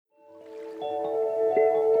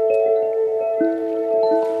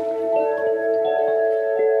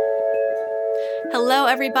Hello,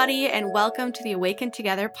 everybody, and welcome to the Awaken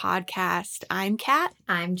Together podcast. I'm Kat.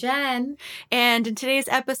 I'm Jen. And in today's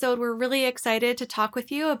episode, we're really excited to talk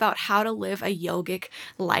with you about how to live a yogic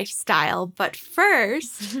lifestyle. But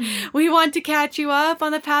first, we want to catch you up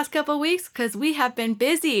on the past couple weeks because we have been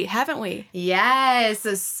busy, haven't we? Yes.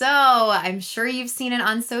 So I'm sure you've seen it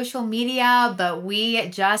on social media, but we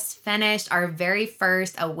just finished our very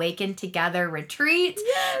first Awaken Together retreat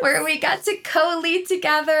where we got to co-lead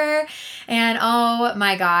together. And oh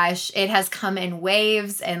my gosh, it has come in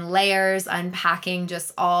waves and layers, unpacking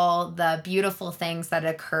just all the beautiful things that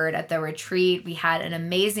occurred at the retreat. We had an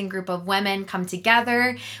amazing group of women come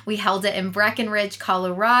together. We held it in Breckenridge,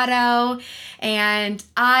 Colorado, and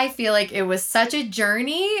I feel like it was such a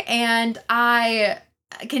journey, and I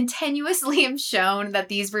continuously am shown that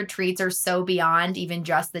these retreats are so beyond even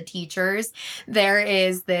just the teachers. There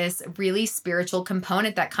is this really spiritual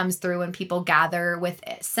component that comes through when people gather with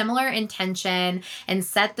similar intention and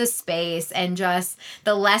set the space, and just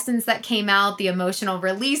the lessons that came out, the emotional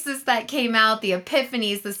releases that came out, the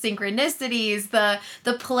epiphanies, the synchronicities,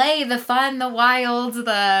 the play, the fun, the wild,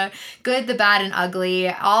 the good, the bad, and ugly.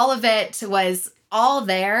 All of it was all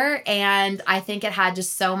there, and I think it had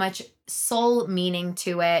just so much soul meaning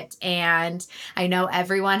to it. And I know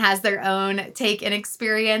everyone has their own take and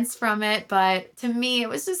experience from it, but to me, it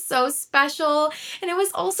was just so special. And it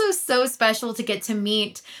was also so special to get to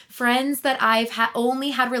meet friends that I've only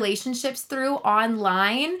had relationships through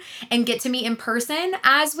online and get to meet in person,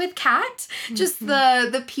 as with Kat, just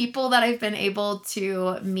the people that I've been able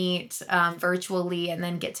to meet virtually and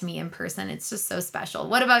then get to meet in person. It's just so special.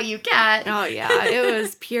 What about you, Kat? Oh yeah, it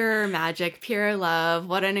was pure magic, pure love.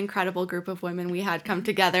 What an incredible group of women we had come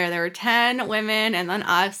together. There were 10 women and then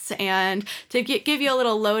us. And to give you a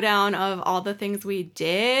little lowdown of all the things we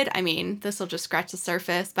did, I mean, this will just scratch the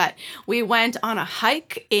surface, but we went on a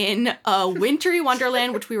hike in a wintry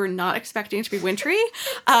wonderland, which we were not expecting to be wintry.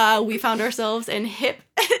 We found ourselves in hip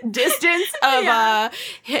distance of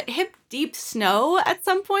hip deep snow at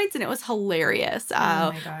some points, and it was hilarious.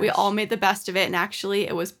 We all made the best of it, and actually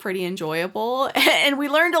it was pretty enjoyable, and we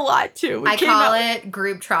learned a lot too. I call it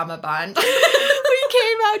group trauma bond. We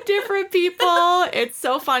came out different people. It's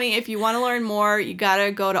so funny. If you want to learn more, you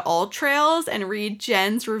gotta go to All Trails and read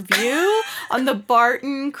Jen's review on the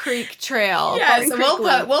Barton Creek Trail. Yes,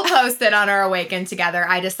 we'll post it on our Awaken Together.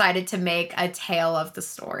 I decided to make a tale of the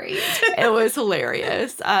story. It was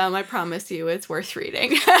hilarious. I promise you it's worth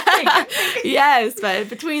reading. Yes, but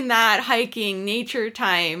between that, hiking, nature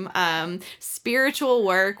time, spiritual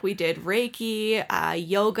work, we did Reiki,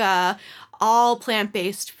 yoga, all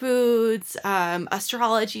plant-based foods,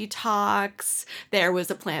 astrology talks. There was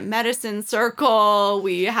a plant medicine circle.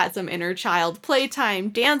 We had some inner child playtime,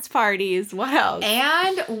 dance parties. What else?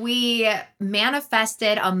 And we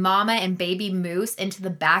manifested a mama and baby moose into the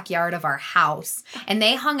backyard of our house. And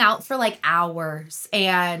they hung out for like hours.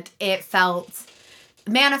 And it felt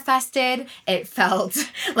manifested. It felt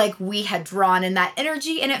like we had drawn in that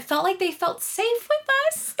energy, and it felt like they felt safe with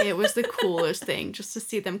us. It was the coolest thing just to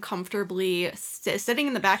see them comfortably sitting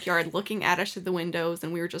in the backyard looking at us through the windows,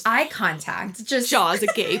 and we were just eye contact, just jaws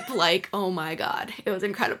agape, like, oh my god, it was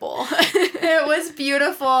incredible. It was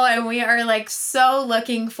beautiful, and we are like so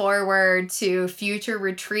looking forward to future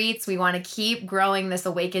retreats. We want to keep growing this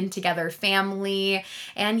Awaken Together family,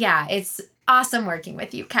 and yeah, it's awesome working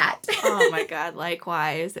with you, Kat. Oh my god,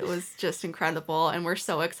 likewise. It was just incredible, and we're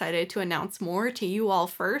so excited to announce more to you all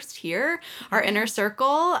first here, our inner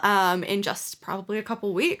circle, in just probably a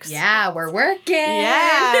couple weeks. Yeah, we're working.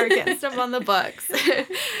 Yeah, we're getting stuff on the books.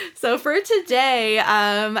 So for today,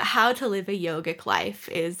 how to live a yogic life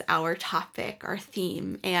is our topic, our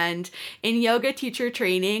theme. And in yoga teacher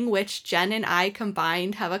training, which Jen and I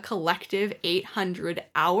combined have a collective 800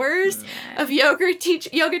 hours of yoga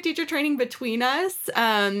teacher training between us.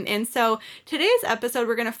 And so today's episode,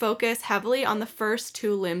 we're going to focus heavily on the first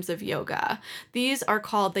two limbs of yoga. These are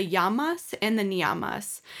called the yamas and the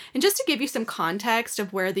niyamas. And just to give you some context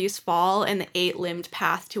of where these fall in the 8-limbed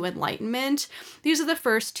path to enlightenment, these are the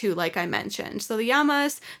first two, like I mentioned. So the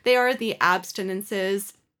yamas, they are the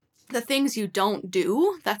abstinences, the things you don't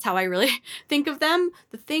do. That's how I really think of them.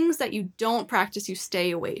 The things that you don't practice, you stay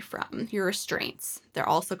away from, your restraints. They're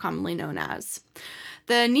also commonly known as.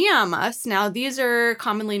 The niyamas, now these are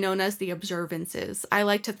commonly known as the observances. I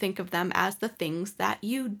like to think of them as the things that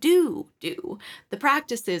you do, the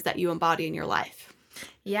practices that you embody in your life.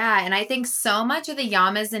 Yeah, and I think so much of the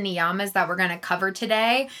yamas and niyamas that we're going to cover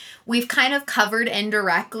today, we've kind of covered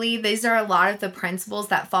indirectly. These are a lot of the principles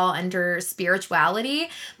that fall under spirituality.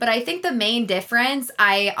 But I think the main difference,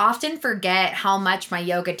 I often forget how much my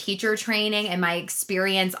yoga teacher training and my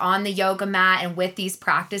experience on the yoga mat and with these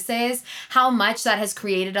practices, how much that has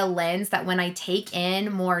created a lens that when I take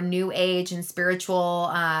in more new age and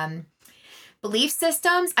spiritual belief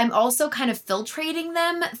systems, I'm also kind of filtrating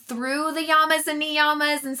them through the yamas and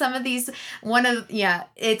niyamas and some of these.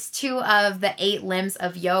 It's 2 of the 8 limbs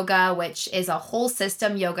of yoga, which is a whole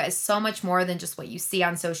system. Yoga is so much more than just what you see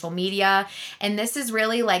on social media. And this is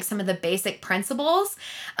really like some of the basic principles.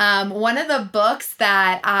 One of the books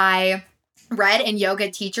that I read in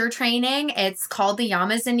yoga teacher training, it's called The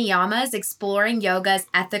Yamas and Niyamas, Exploring Yoga's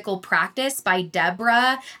Ethical Practice by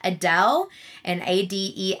Deborah Adele, and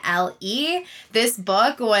Adele. This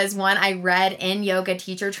book was one I read in yoga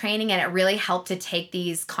teacher training, and it really helped to take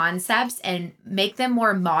these concepts and make them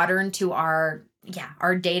more modern to our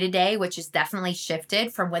day-to-day, which is definitely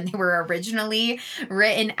shifted from when they were originally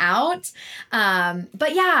written out.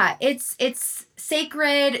 But yeah, it's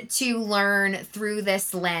sacred to learn through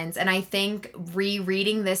this lens. And I think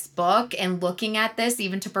rereading this book and looking at this,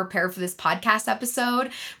 even to prepare for this podcast episode,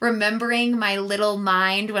 remembering my little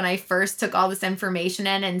mind when I first took all this information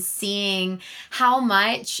in and seeing how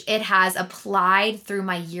much it has applied through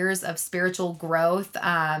my years of spiritual growth.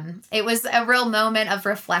 It was a real moment of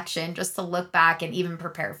reflection just to look back and even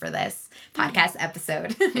prepare for this podcast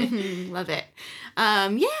episode. Love it.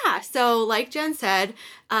 So like Jen said,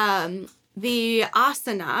 the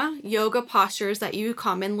asana, yoga postures that you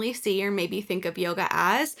commonly see or maybe think of yoga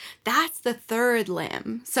as, that's the 3rd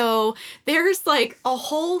limb. So there's like a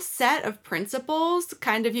whole set of principles,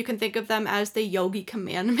 kind of you can think of them as the yogi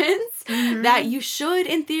commandments that you should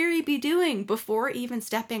in theory be doing before even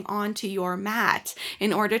stepping onto your mat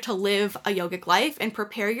in order to live a yogic life and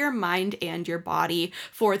prepare your mind and your body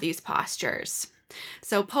for these postures.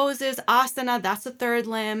 So poses, asana, that's the 3rd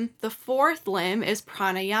limb. The 4th limb is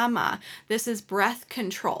pranayama. This is breath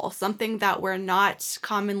control, something that we're not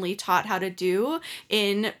commonly taught how to do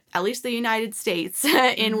in at least the United States,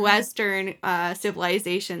 in Western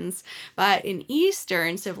civilizations. But in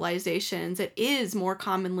Eastern civilizations, it is more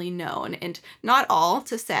commonly known, and not all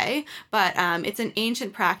to say, but it's an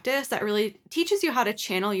ancient practice that really teaches you how to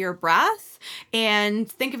channel your breath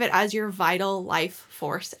and think of it as your vital life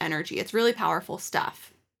force energy. It's really powerful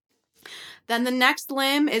stuff. Then the next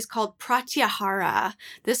limb is called pratyahara.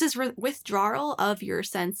 This is withdrawal of your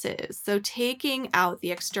senses. So taking out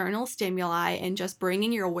the external stimuli and just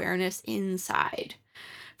bringing your awareness inside.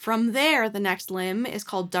 From there, the next limb is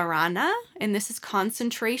called dharana, and this is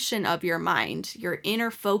concentration of your mind, your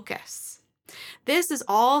inner focus. This is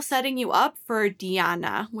all setting you up for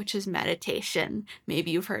dhyana, which is meditation.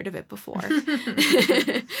 Maybe you've heard of it before.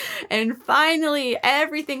 And finally,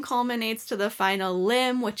 everything culminates to the final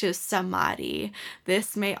limb, which is samadhi.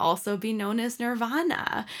 This may also be known as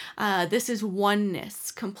nirvana. This is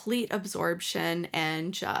oneness, complete absorption,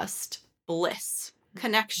 and just bliss,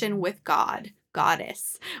 connection with God,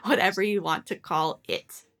 goddess, whatever you want to call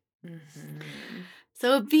it.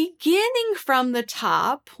 So beginning from the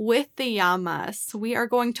top with the yamas, we are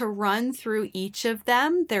going to run through each of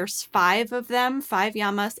them. There's 5 of them, 5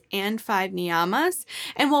 yamas and 5 niyamas,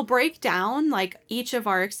 and we'll break down like each of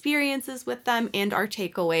our experiences with them and our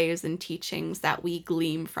takeaways and teachings that we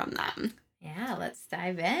glean from them. Yeah, let's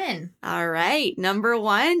dive in. All right. Number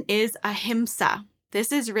 1 is ahimsa.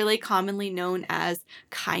 This is really commonly known as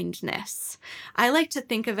kindness. I like to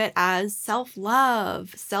think of it as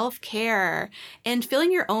self-love, self-care, and filling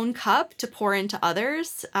your own cup to pour into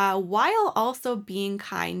others while also being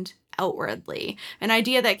kind outwardly. An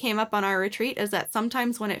idea that came up on our retreat is that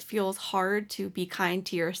sometimes when it feels hard to be kind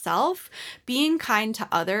to yourself, being kind to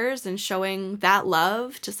others and showing that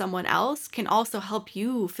love to someone else can also help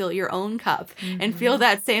you fill your own cup and feel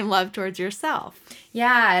that same love towards yourself.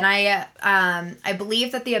 Yeah, and I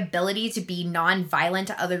believe that the ability to be nonviolent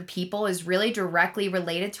to other people is really directly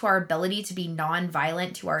related to our ability to be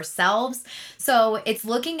nonviolent to ourselves. So it's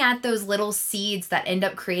looking at those little seeds that end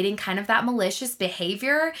up creating kind of that malicious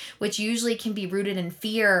behavior, which usually can be rooted in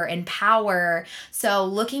fear and power. So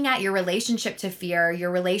looking at your relationship to fear,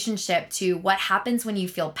 your relationship to what happens when you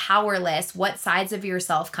feel powerless, what sides of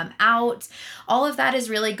yourself come out, all of that is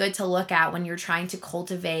really good to look at when you're trying to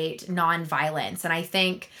cultivate nonviolence. And I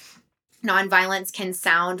think nonviolence can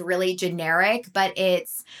sound really generic, but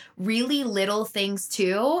it's really little things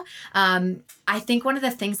too. I think one of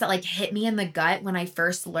the things that like hit me in the gut when I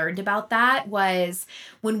first learned about that was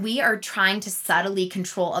when we are trying to subtly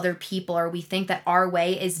control other people, or we think that our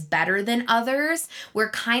way is better than others,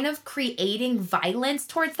 we're kind of creating violence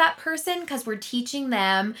towards that person because we're teaching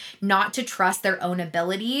them not to trust their own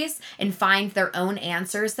abilities and find their own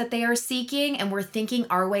answers that they are seeking. And we're thinking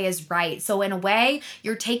our way is right. So in a way,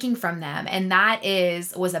 you're taking from them. And that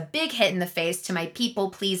was a big hit in the face to my people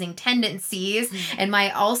pleasing tendencies and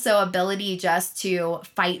my also ability just to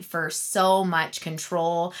fight for so much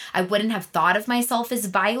control. I wouldn't have thought of myself as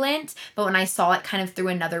violent, but when I saw it kind of through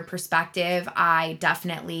another perspective, I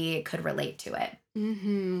definitely could relate to it.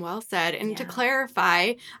 Well said. And to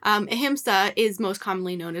clarify, ahimsa is most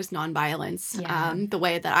commonly known as nonviolence. The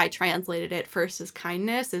way that I translated it first as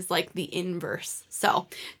kindness is like the inverse. So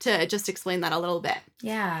to just explain that a little bit.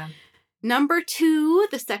 Yeah. Number 2,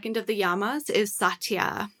 the second of the yamas, is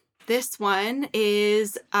satya. This one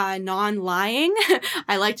is non-lying.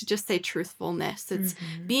 I like to just say truthfulness. It's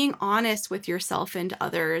being honest with yourself and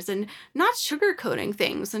others and not sugarcoating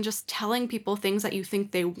things and just telling people things that you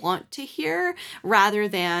think they want to hear rather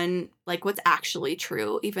than like what's actually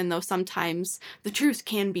true, even though sometimes the truth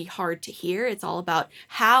can be hard to hear. It's all about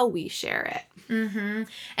how we share it.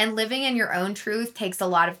 And living in your own truth takes a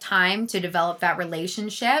lot of time to develop that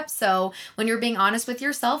relationship. So when you're being honest with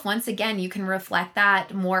yourself, once again, you can reflect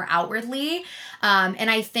that more outwardly. And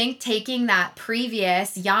I think taking that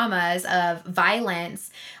previous yamas of violence,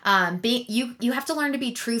 you have to learn to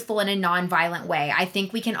be truthful in a non-violent way. I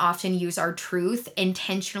think we can often use our truth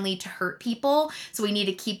intentionally to hurt people. So we need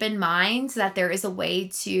to keep in mind that there is a way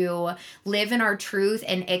to live in our truth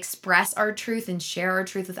and express our truth and share our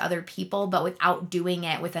truth with other people, but without doing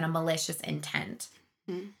it within a malicious intent.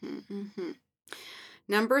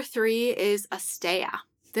 Number 3 is asteya.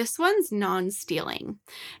 This one's non-stealing.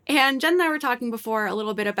 And Jen and I were talking before a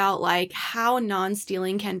little bit about like how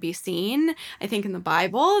non-stealing can be seen. I think in the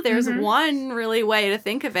Bible, there's one really way to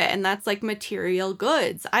think of it, and that's like material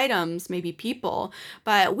goods, items, maybe people.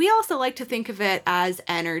 But we also like to think of it as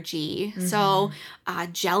energy. So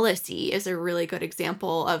jealousy is a really good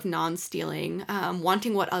example of non-stealing,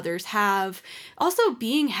 wanting what others have. Also,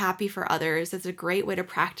 being happy for others is a great way to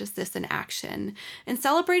practice this in action. And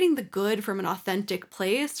celebrating the good from an authentic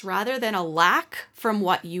place rather than a lack from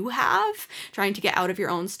what you have, trying to get out of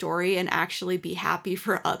your own story and actually be happy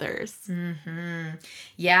for others.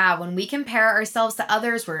 Yeah, when we compare ourselves to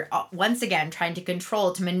others, we're once again trying to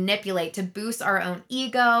control, to manipulate, to boost our own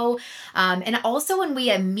ego. And also when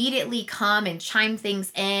we immediately come and chime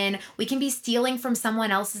things in, we can be stealing from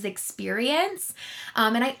someone else's experience.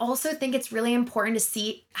 And I also think it's really important to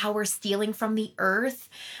see how we're stealing from the earth,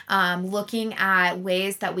 looking at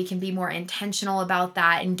ways that we can be more intentional about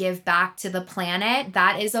that and give back to the planet.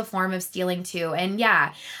 That is a form of stealing too. And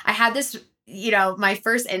yeah, I had this, my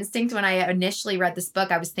first instinct when I initially read this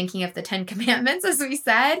book, I was thinking of the 10 Commandments, as we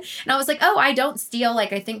said. And I was like, oh, I don't steal.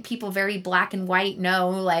 Like, I think people very black and white know,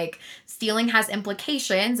 like, stealing has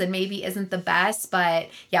implications and maybe isn't the best. But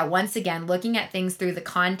yeah, once again, looking at things through the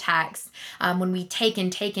context, when we take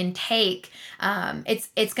and take and take,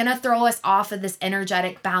 it's going to throw us off of this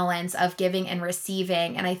energetic balance of giving and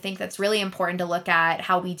receiving. And I think that's really important to look at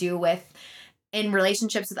how we do in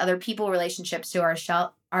relationships with other people, relationships to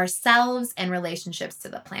ourselves, and relationships to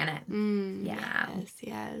the planet.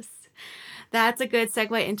 Yes. That's a good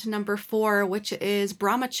segue into number 4, which is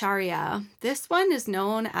brahmacharya. This one is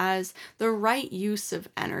known as the right use of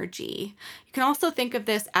energy. You can also think of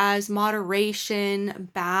this as moderation,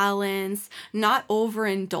 balance, not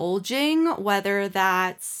overindulging, whether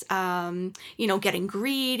that's, getting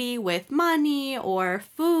greedy with money or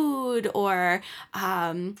food or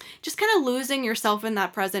just kind of losing yourself in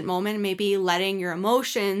that present moment, maybe letting your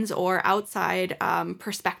emotions or outside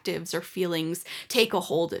perspectives or feelings take a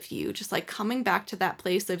hold of you, just like coming back to that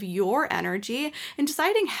place of your energy and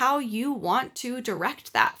deciding how you want to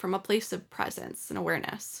direct that from a place of presence and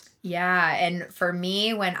awareness. Yeah. And for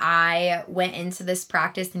me, when I went into this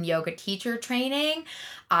practice in yoga teacher training,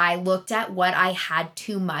 I looked at what I had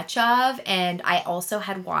too much of, and I also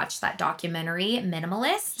had watched that documentary,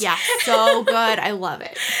 Minimalist. Yeah, so good. I love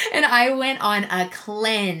it. And I went on a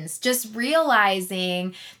cleanse, just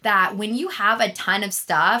realizing that when you have a ton of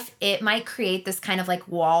stuff, it might create this kind of like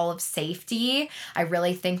wall of safety. I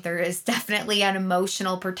really think there is definitely an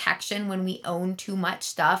emotional protection when we own too much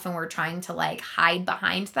stuff and we're trying to like hide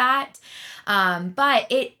behind that. that. But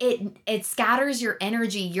it scatters your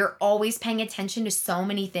energy. You're always paying attention to so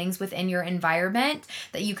many things within your environment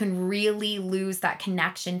that you can really lose that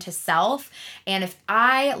connection to self. And if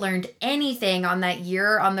I learned anything on that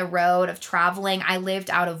year on the road of traveling, I lived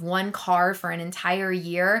out of one car for an entire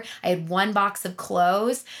year. I had one box of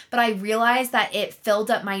clothes, but I realized that it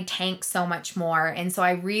filled up my tank so much more. And so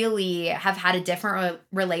I really have had a different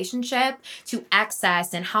relationship to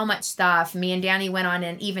excess and how much stuff. Me and Danny went on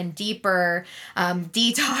an even deeper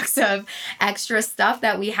detox of extra stuff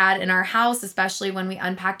that we had in our house, especially when we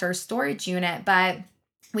unpacked our storage unit. But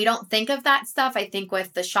we don't think of that stuff. I think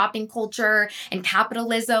with the shopping culture and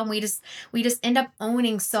capitalism, we just end up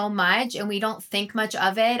owning so much, and we don't think much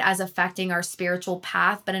of it as affecting our spiritual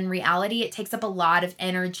path. But in reality, it takes up a lot of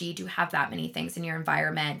energy to have that many things in your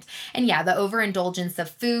environment. And yeah, the overindulgence of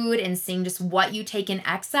food and seeing just what you take in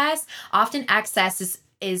excess, often excess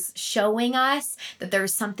is showing us that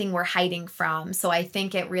there's something we're hiding from. So I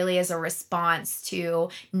think it really is a response to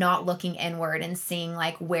not looking inward and seeing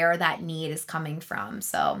like where that need is coming from.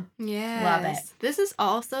 So yes. Love it. This is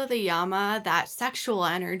also the yama that sexual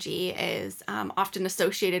energy is often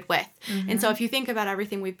associated with. Mm-hmm. And so if you think about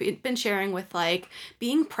everything we've been sharing with like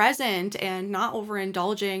being present and not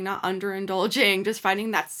overindulging, not underindulging, just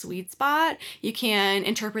finding that sweet spot, you can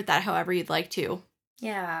interpret that however you'd like to.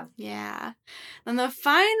 Yeah. Yeah. And the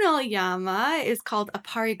final yama is called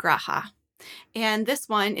aparigraha. And this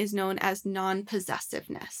one is known as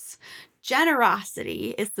non-possessiveness.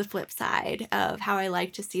 Generosity is the flip side of how I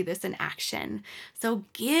like to see this in action. So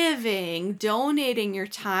giving, donating your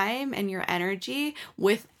time and your energy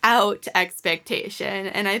without expectation.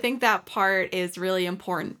 And I think that part is really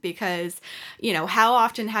important because, how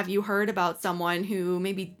often have you heard about someone who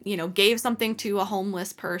maybe, gave something to a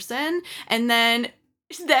homeless person and then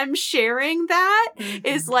them sharing that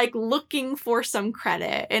is like looking for some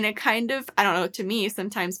credit, and it kind of, I don't know, to me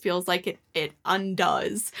sometimes feels like it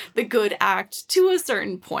undoes the good act to a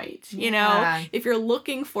certain point. If you're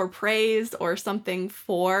looking for praise or something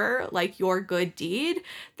for like your good deed,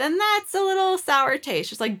 then that's a little sour taste,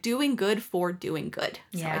 just like doing good for doing good.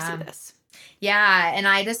 That's how I see this. Yeah, and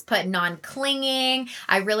I just put non-clinging.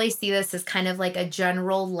 I really see this as kind of like a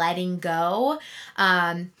general letting go.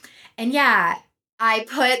 And yeah, I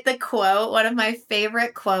put the quote, one of my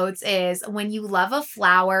favorite quotes is, when you love a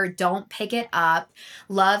flower, don't pick it up.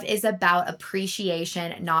 Love is about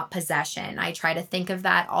appreciation, not possession. I try to think of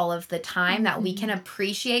that all of the time, that we can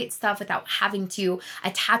appreciate stuff without having to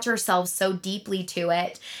attach ourselves so deeply to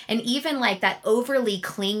it. And even like that overly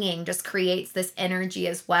clinging just creates this energy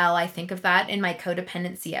as well. I think of that in my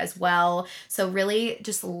codependency as well. So really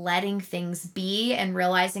just letting things be and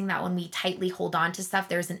realizing that when we tightly hold on to stuff,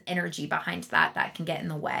 there's an energy behind that can get in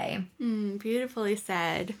the way. Beautifully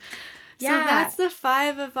said. Yeah. So that's the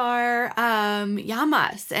 5 of our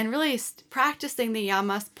yamas, and really practicing the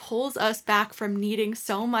yamas pulls us back from needing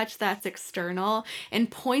so much that's external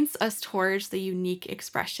and points us towards the unique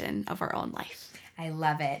expression of our own life. I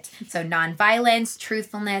love it. So non-violence,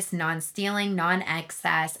 truthfulness, non-stealing,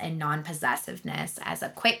 non-excess, and non-possessiveness as a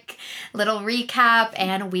quick little recap,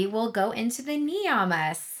 and we will go into the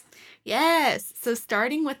niyamas. Yes. So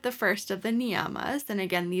starting with the first of the niyamas, and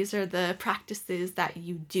again, these are the practices that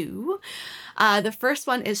you do. The first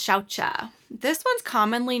one is shaucha. This one's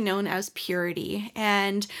commonly known as purity,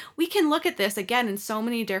 and we can look at this again in so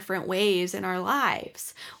many different ways in our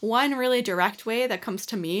lives. One really direct way that comes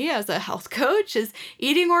to me as a health coach is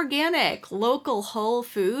eating organic, local, whole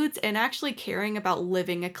foods, and actually caring about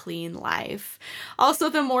living a clean life. Also,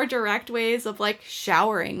 the more direct ways of like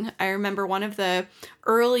showering. I remember one of the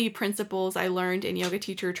early principles I learned in yoga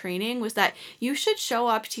teacher training was that you should show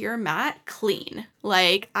up to your mat clean.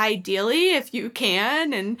 Like ideally, if you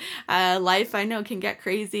can, and life I know can get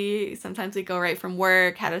crazy. Sometimes we go right from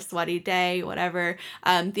work, had a sweaty day, whatever.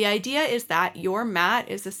 The idea is that your mat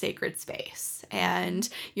is a sacred space and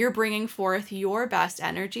you're bringing forth your best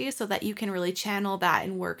energy so that you can really channel that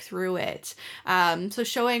and work through it. So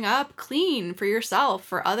showing up clean for yourself,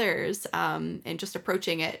 for others, and just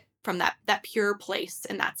approaching it from that pure place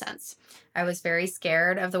in that sense. I was very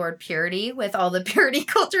scared of the word purity with all the purity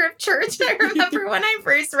culture of church. I remember when I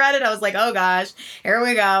first read it, I was like, oh gosh, here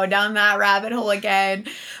we go down that rabbit hole again.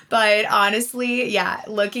 But honestly, yeah,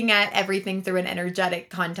 looking at everything through an energetic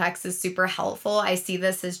context is super helpful. I see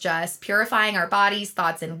this as just purifying our bodies,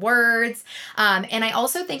 thoughts, and words. And I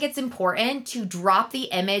also think it's important to drop the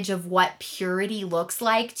image of what purity looks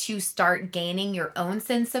like to start gaining your own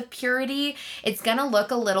sense of purity. It's going to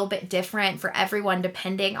look a little bit different for everyone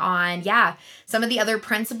depending on, yeah, some of the other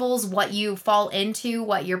principles, what you fall into,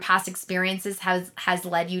 what your past experiences has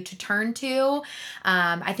led you to turn to,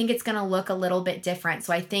 I think it's going to look a little bit different.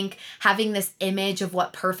 So I think having this image of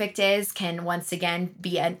what perfect is can once again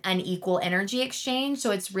be an unequal energy exchange.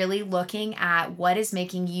 So it's really looking at what is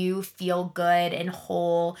making you feel good and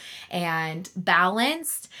whole and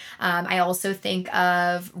balanced. I also think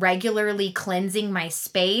of regularly cleansing my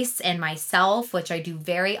space and myself, which I do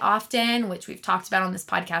very often, which we've talked about on this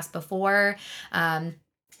podcast before.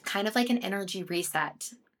 Kind of like an energy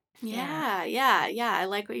reset. Yeah. I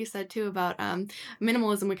like what you said too about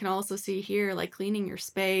minimalism. We can also see here, like cleaning your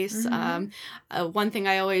space. One thing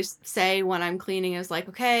I always say when I'm cleaning is like,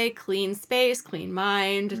 okay, clean space, clean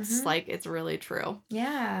mind. It's like, it's really true.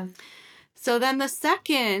 Yeah. So then the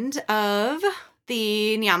second of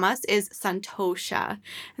the niyamas is santosha.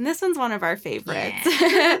 And this one's one of our favorites.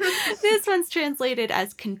 Yeah. This one's translated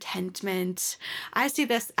as contentment. I see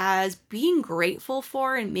this as being grateful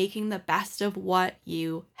for and making the best of what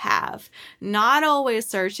you have. Not always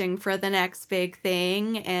searching for the next big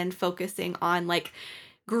thing and focusing on like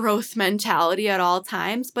growth mentality at all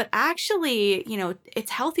times, but actually,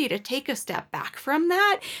 it's healthy to take a step back from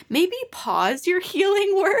that. Maybe pause your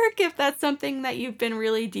healing work if that's something that you've been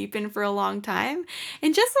really deep in for a long time,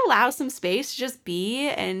 and just allow some space to just be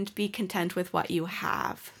and be content with what you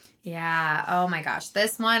have. Yeah. Oh my gosh.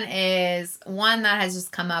 This one is one that has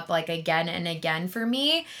just come up like again and again for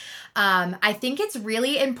me. I think it's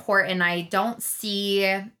really important. I don't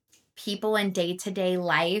see people in day-to-day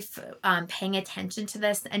life paying attention to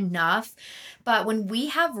this enough. But when we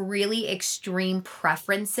have really extreme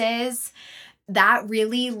preferences, that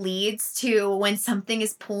really leads to when something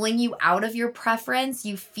is pulling you out of your preference,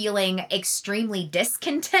 you feeling extremely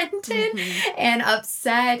discontented and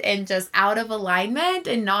upset and just out of alignment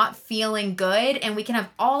and not feeling good. And we can have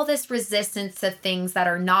all this resistance to things that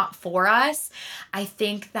are not for us. I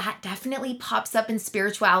think that definitely pops up in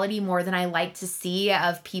spirituality more than I like to see,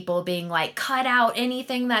 of people being like, cut out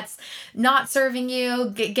anything that's not serving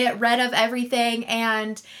you, get rid of everything.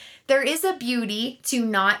 And there is a beauty to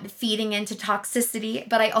not feeding into toxicity,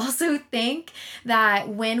 but I also think that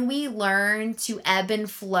when we learn to ebb and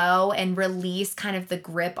flow and release kind of the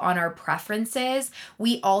grip on our preferences,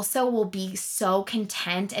 we also will be so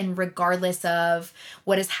content, and regardless of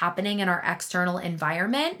what is happening in our external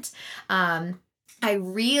environment. I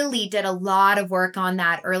really did a lot of work on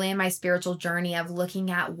that early in my spiritual journey of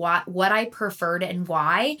looking at what I preferred and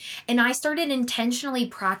why. And I started intentionally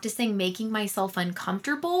practicing making myself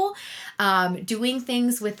uncomfortable, doing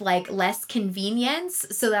things with like less convenience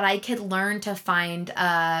so that I could learn to find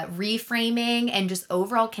reframing and just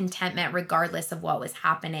overall contentment regardless of what was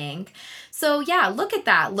happening. So yeah, look at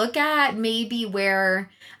that. Look at maybe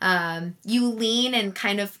where you lean and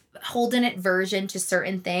kind of hold an aversion to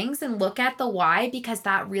certain things, and look at the why, because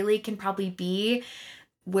that really can probably be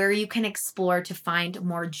where you can explore to find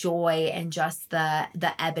more joy and just the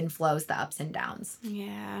ebb and flows, the ups and downs.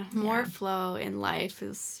 Yeah, more flow in life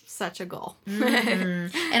is such a goal.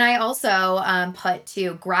 And I also put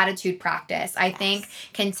to gratitude practice. I think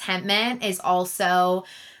contentment is also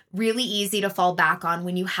really easy to fall back on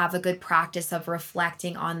when you have a good practice of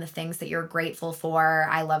reflecting on the things that you're grateful for.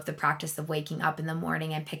 I love the practice of waking up in the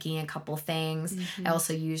morning and picking a couple things. I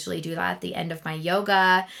also usually do that at the end of my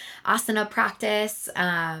yoga asana practice.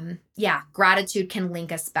 Gratitude can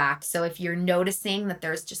link us back. So if you're noticing that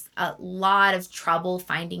there's just a lot of trouble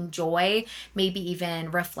finding joy, maybe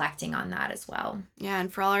even reflecting on that as well. Yeah,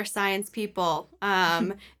 and for all our science people,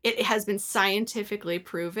 it has been scientifically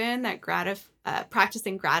proven that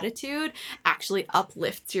practicing gratitude actually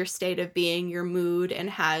uplifts your state of being, your mood, and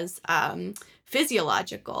has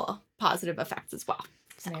physiological positive effects as well.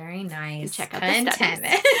 So very nice. Check out the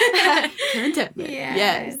Contentment. Contentment.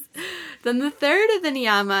 Yes. Then the third of the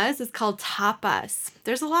niyamas is called tapas.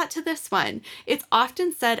 There's a lot to this one. It's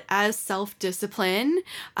often said as self-discipline.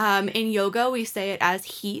 In yoga, we say it as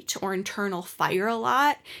heat or internal fire a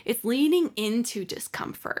lot. It's leaning into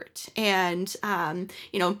discomfort. And,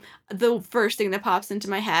 the first thing that pops into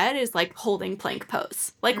my head is like holding plank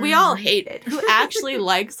pose. Like we all hate it. Who actually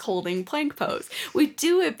likes holding plank pose? We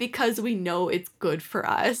do it because we know it's good for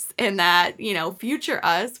us, and that, future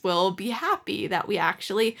us will be happy that we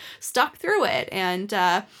actually stuck through it. And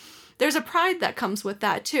there's a pride that comes with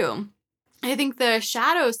that too. I think the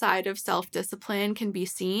shadow side of self-discipline can be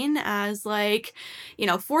seen as like,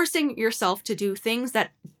 forcing yourself to do things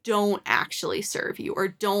that don't actually serve you or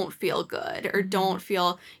don't feel good or don't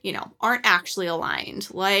feel, aren't actually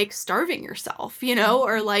aligned, like starving yourself,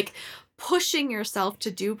 or like pushing yourself to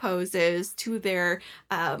do poses to their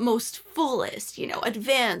most fullest,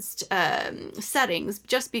 advanced settings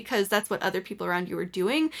just because that's what other people around you are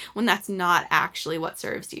doing when that's not actually what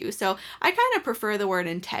serves you. So I kind of prefer the word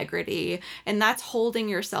integrity, and that's holding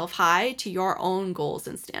yourself high to your own goals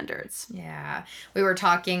and standards. Yeah. We were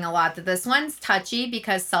talking a lot that this one's touchy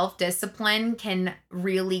because self-discipline can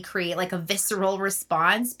really create like a visceral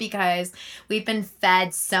response because we've been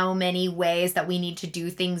fed so many ways that we need to do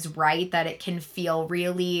things right that it can feel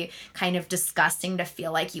really kind of disgusting to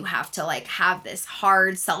feel like you have to like have this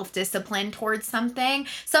hard self-discipline towards something.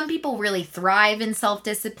 Some people really thrive in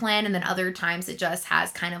self-discipline, and then other times it just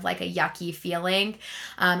has kind of like a yucky feeling.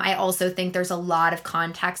 I also think there's a lot of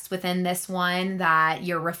context within this one that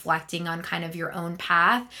you're reflecting on kind of your own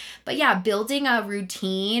path. But yeah, building a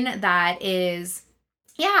routine that is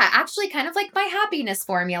actually kind of like my happiness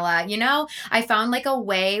formula. I found like a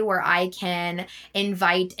way where I can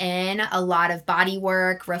invite in a lot of body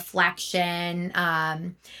work, reflection,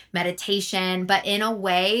 meditation, but in a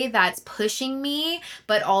way that's pushing me,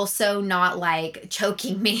 but also not like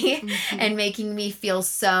choking me and making me feel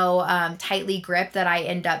so tightly gripped that I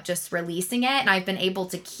end up just releasing it. And I've been able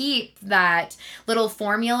to keep that little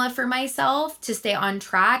formula for myself to stay on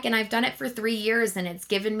track. And I've done it for 3 years, and it's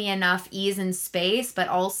given me enough ease and space, but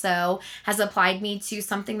also has applied me to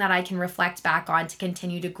something that I can reflect back on to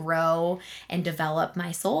continue to grow and develop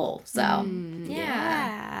my soul. So,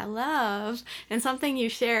 yeah, love. And something you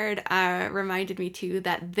shared reminded me too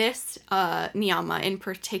that this niyama in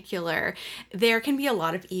particular, there can be a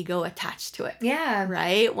lot of ego attached to it. Yeah.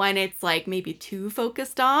 Right? When it's like maybe too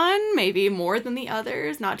focused on, maybe more than the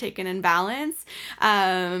others, not taken in balance.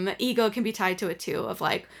 Ego can be tied to it too, of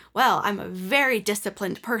like, well, I'm a very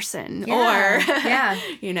disciplined person. Or,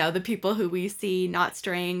 the people who we see not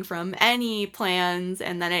straying from any plans,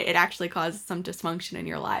 and then it actually causes some dysfunction in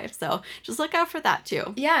your life. So just look out for that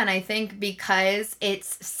too. Yeah, and I think because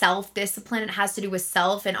it's self-discipline, it has to do with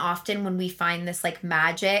self, and often when we find this like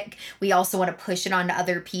magic, we also want to push it onto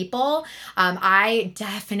other people. I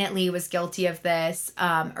definitely was guilty of this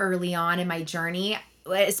early on in my journey.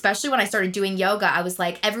 Especially when I started doing yoga, I was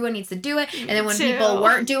like, everyone needs to do it. And then when people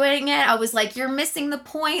weren't doing it, I was like, you're missing the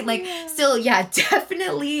point. Like, still,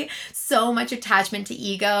 definitely so much attachment to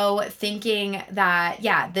ego, thinking that,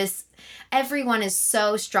 everyone is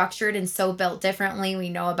so structured and so built differently. We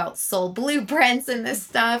know about soul blueprints and this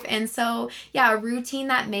stuff. And so, a routine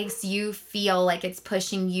that makes you feel like it's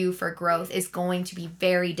pushing you for growth is going to be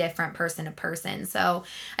very different person to person. So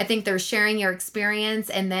I think there's sharing your experience,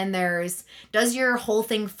 and then there's, does your whole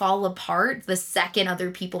thing fall apart the second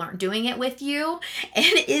other people aren't doing it with you?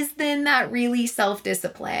 And is then that really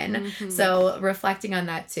self-discipline? So reflecting on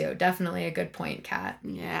that too. Definitely a good point, Kat.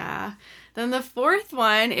 Yeah. Then the fourth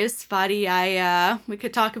one is Svadhyaya. We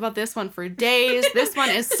could talk about this one for days. This one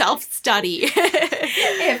is self-study.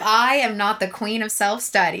 If I am not the queen of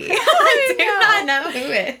self-study, I do not know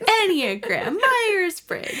who is. Enneagram,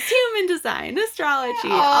 Myers-Briggs, human design, astrology,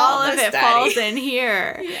 all of it falls in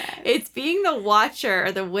here. Yes. It's being the watcher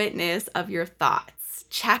or the witness of your thoughts.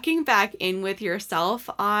 Checking back in with yourself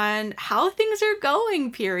on how things are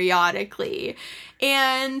going periodically.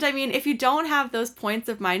 And I mean, if you don't have those points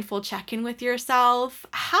of mindful check-in with yourself,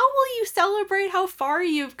 how will you celebrate how far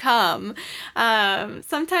you've come?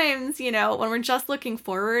 Sometimes, when we're just looking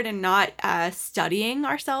forward and not studying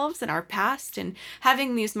ourselves and our past and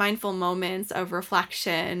having these mindful moments of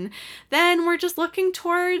reflection, then we're just looking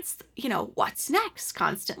towards, what's next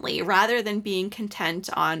constantly, rather than being content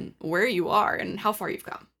on where you are and how far you've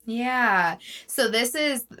come. Yeah. So this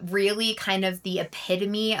is really kind of the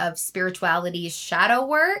epitome of spirituality's shadow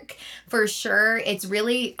work. For sure, it's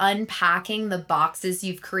really unpacking the boxes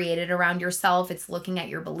you've created around yourself. It's looking at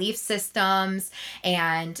your belief systems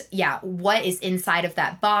and what is inside of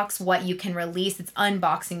that box, what you can release. It's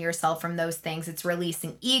unboxing yourself from those things. It's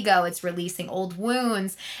releasing ego. It's releasing old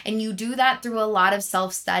wounds. And you do that through a lot of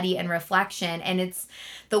self-study and reflection. And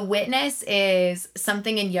the witness is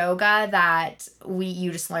something in yoga that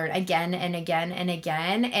you just learn again and again and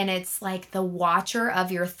again. And it's like the watcher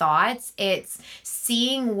of your thoughts. It's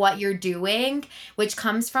seeing what you're doing, which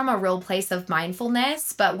comes from a real place of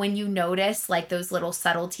mindfulness. But when you notice like those little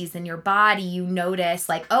subtleties in your body, you notice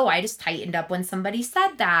like, oh, I just tightened up when somebody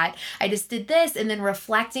said that. I just did this. And then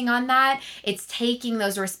reflecting on that, it's taking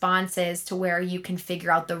those responses to where you can figure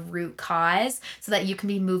out the root cause so that you can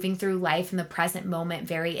be moving through life in the present moment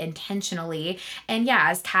very intentionally. And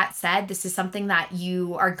as Kat said, this is something that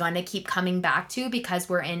you are going to keep coming back to because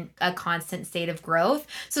we're in a constant state of growth.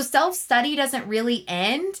 So self-study doesn't really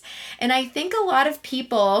end. And I think a lot of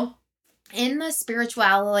people in the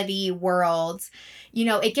spirituality world,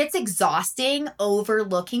 it gets exhausting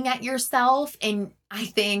overlooking at yourself. And I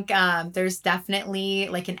think there's definitely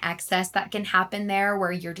like an excess that can happen there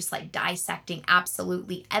where you're just like dissecting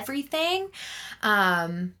absolutely everything.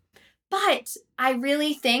 Um, but I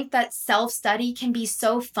really think that self-study can be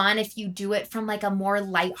so fun if you do it from like a more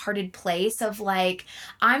lighthearted place of like,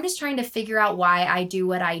 I'm just trying to figure out why I do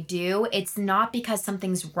what I do. It's not because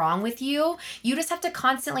something's wrong with you. You just have to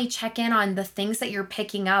constantly check in on the things that you're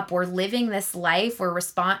picking up. We're living this life. We're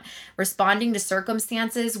responding to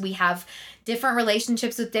circumstances. We have different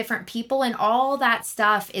relationships with different people, and all that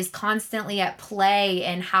stuff is constantly at play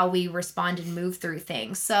in how we respond and move through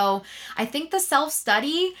things. So I think the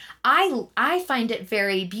self-study, I find it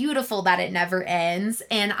very beautiful that it never ends,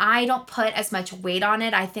 and I don't put as much weight on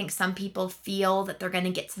it. I think some people feel that they're going to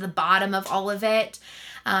get to the bottom of all of it,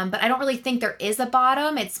 but I don't really think there is a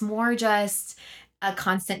bottom. It's more just a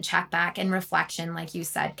constant check back and reflection, like you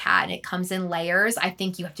said, Kat, and it comes in layers. I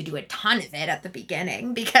think you have to do a ton of it at the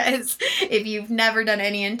beginning, because if you've never done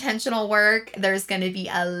any intentional work, there's going to be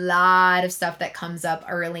a lot of stuff that comes up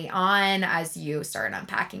early on as you start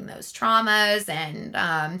unpacking those traumas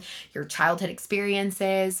and your childhood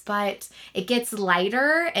experiences. But it gets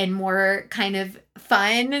lighter and more kind of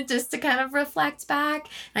fun just to kind of reflect back.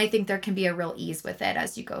 And I think there can be a real ease with it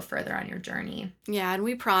as you go further on your journey. Yeah, and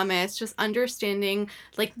we promise just understanding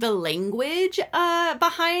like the language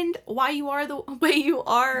behind why you are the way you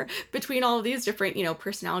are, between all of these different,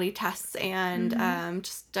 personality tests and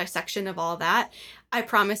just dissection of all that. I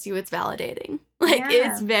promise you it's validating. Like,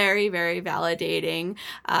 it's very, very validating.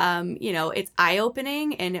 It's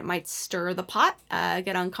eye-opening and it might stir the pot,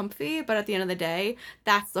 get uncomfy, but at the end of the day,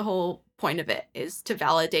 that's the whole point of it, is to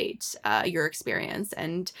validate your experience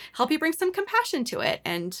and help you bring some compassion to it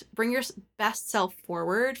and bring your best self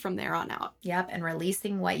forward from there on out. Yep, and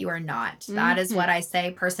releasing what you are not. That is what I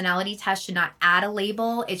say. Personality test should not add a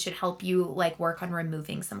label. It should help you like work on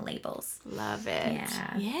removing some labels. Love it.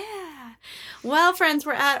 Yeah. Well, friends,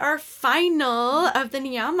 we're at our final of the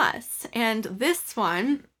niyamas, and this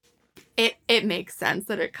one, it makes sense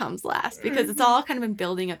that it comes last because it's all kind of been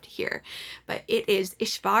building up to here. But it is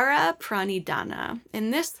Ishvara Pranidhana,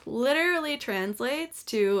 and this literally translates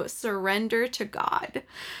to surrender to God.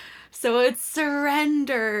 So it's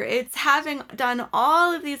surrender. It's having done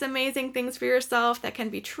all of these amazing things for yourself that can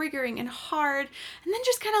be triggering and hard, and then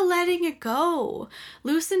just kind of letting it go,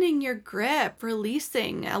 loosening your grip,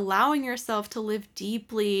 releasing, allowing yourself to live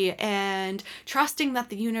deeply, and trusting that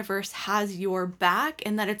the universe has your back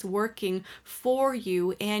and that it's working for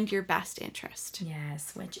you and your best interest.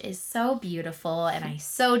 Yes, which is so beautiful, and I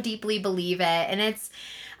so deeply believe it. And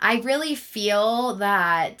I really feel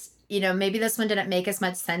that maybe this one didn't make as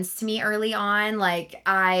much sense to me early on. Like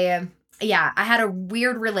I had a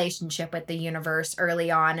weird relationship with the universe early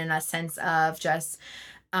on, in a sense of just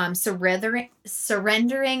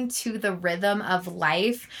surrendering to the rhythm of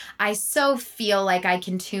life. I so feel like I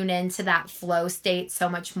can tune into that flow state so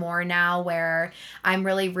much more now, where I'm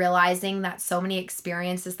really realizing that so many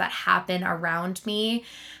experiences that happen around me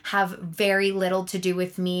have very little to do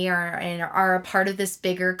with me, or are a part of this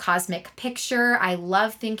bigger cosmic picture. I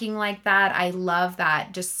love thinking like that. I love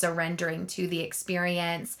that, just surrendering to the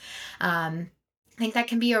experience. I think that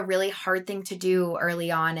can be a really hard thing to do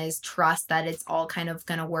early on, is trust that it's all kind of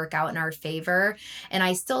going to work out in our favor. And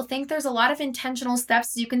I still think there's a lot of intentional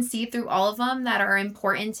steps you can see through all of them that are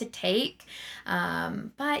important to take.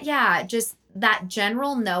 But yeah, just that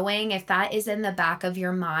general knowing, if that is in the back of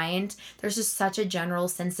your mind, there's just such a general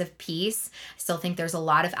sense of peace. I still think there's a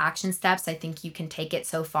lot of action steps. I think you can take it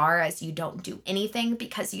so far as you don't do anything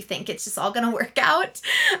because you think it's just all going to work out.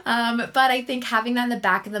 But I think having that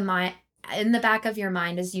in the back of your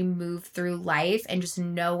mind as you move through life, and just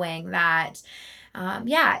knowing that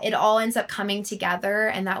it all ends up coming together,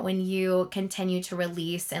 and that when you continue to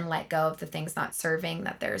release and let go of the things not serving,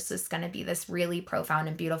 that there's just going to be this really profound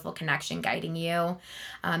and beautiful connection guiding you.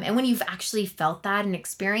 And when you've actually felt that and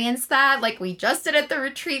experienced that, like we just did at the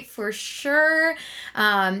retreat for sure,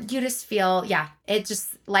 you just feel,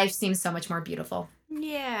 life seems so much more beautiful.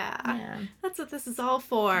 Yeah, that's what this is all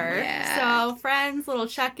for. So friends, little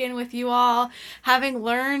check-in with you all. Having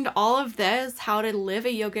learned all of this, how to live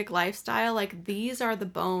a yogic lifestyle, like these are the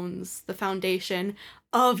bones, the foundation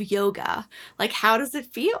of yoga. Like, how does it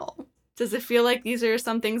feel? Does it feel like these are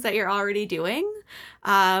some things that you're already doing?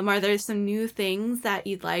 Are there some new things that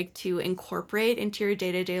you'd like to incorporate into your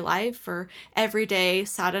day-to-day life or everyday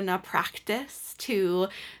sadhana practice to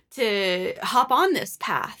hop on this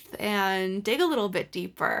path and dig a little bit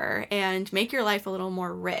deeper and make your life a little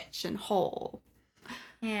more rich and whole?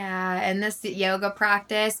 Yeah, and this yoga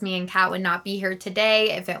practice, me and Kat would not be here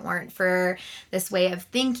today if it weren't for this way of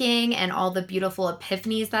thinking and all the beautiful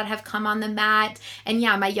epiphanies that have come on the mat. And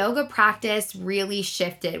yeah, my yoga practice really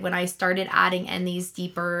shifted when I started adding in these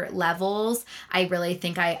deeper levels. I really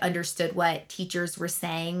think I understood what teachers were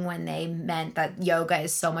saying when they meant that yoga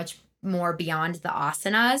is so much more beyond the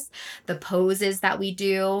asanas, the poses that we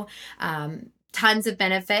do. Tons of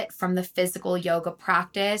benefit from the physical yoga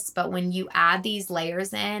practice, but when you add these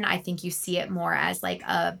layers in, I think you see it more as like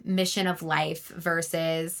a mission of life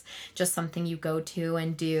versus just something you go to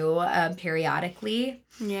and do periodically.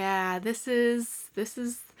 Yeah, this is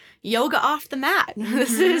yoga off the mat.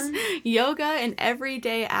 This is yoga in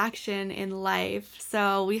everyday action in life.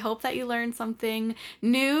 So we hope that you learned something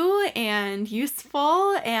new and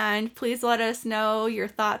useful, and please let us know your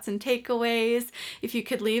thoughts and takeaways. If you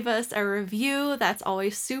could leave us a review, that's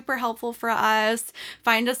always super helpful for us.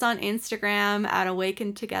 Find us on Instagram at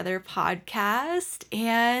Awaken Together Podcast,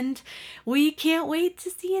 and we can't wait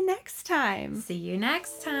to see you next time. See you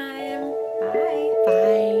next time. Bye.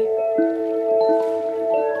 Bye.